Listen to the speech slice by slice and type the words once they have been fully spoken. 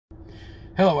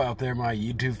Hello out there, my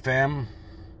YouTube fam.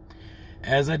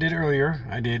 As I did earlier,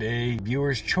 I did a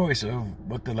viewer's choice of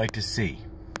what they'd like to see.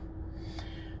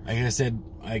 Like I said,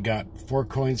 I got 4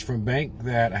 coins from bank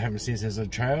that I haven't seen since a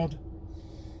child.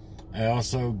 I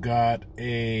also got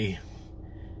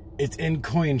it's in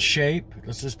coin shape,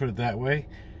 let's just put it that way.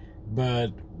 But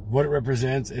what it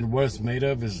represents and what it's made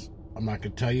of is, I'm not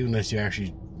going to tell you unless you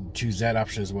actually choose that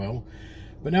option as well.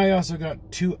 But now I also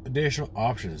got 2 additional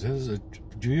options. This is a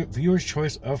viewer's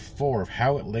choice of 4 of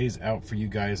how it lays out for you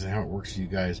guys and how it works for you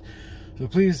guys. So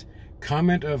please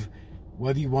comment of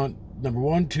whether you want number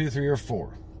 1, 2, 3, or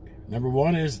 4. Number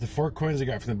 1 is the 4 coins I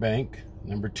got from the bank.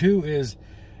 Number 2 is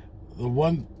the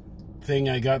one thing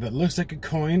I got that looks like a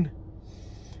coin,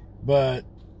 but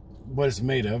what it's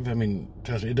made of, I mean,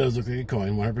 trust me, it does look like a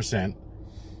coin, 100%.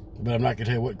 But I'm not going to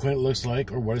tell you what coin it looks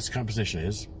like or what its composition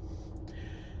is.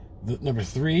 Number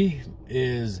 3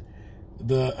 is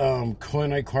the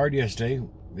coin I acquired yesterday.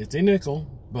 It's a nickel,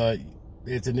 but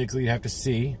it's a nickel you have to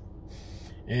see.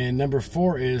 And number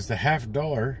 4 is the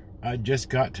 $50 I just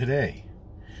got today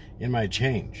in my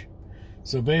change.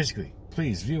 So basically,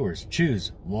 please, viewers,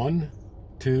 choose 1,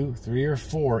 2, 3, or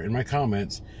 4 in my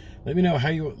comments. Let me know how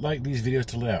you like these videos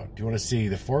to lay out. Do you want to see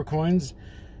the 4 coins,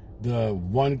 the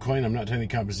 1 coin, I'm not telling you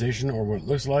the composition or what it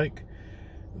looks like,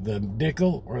 the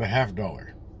nickel, or the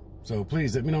 $50? So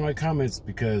please let me know in my comments,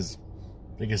 because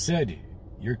like I said,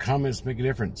 your comments make a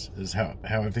difference. This is how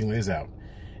everything lays out,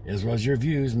 as well as your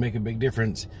views make a big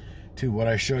difference to what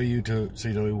I show you, so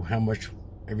you know how much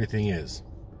everything is.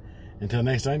 Until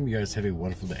next time, you guys have a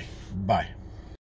wonderful day. Bye.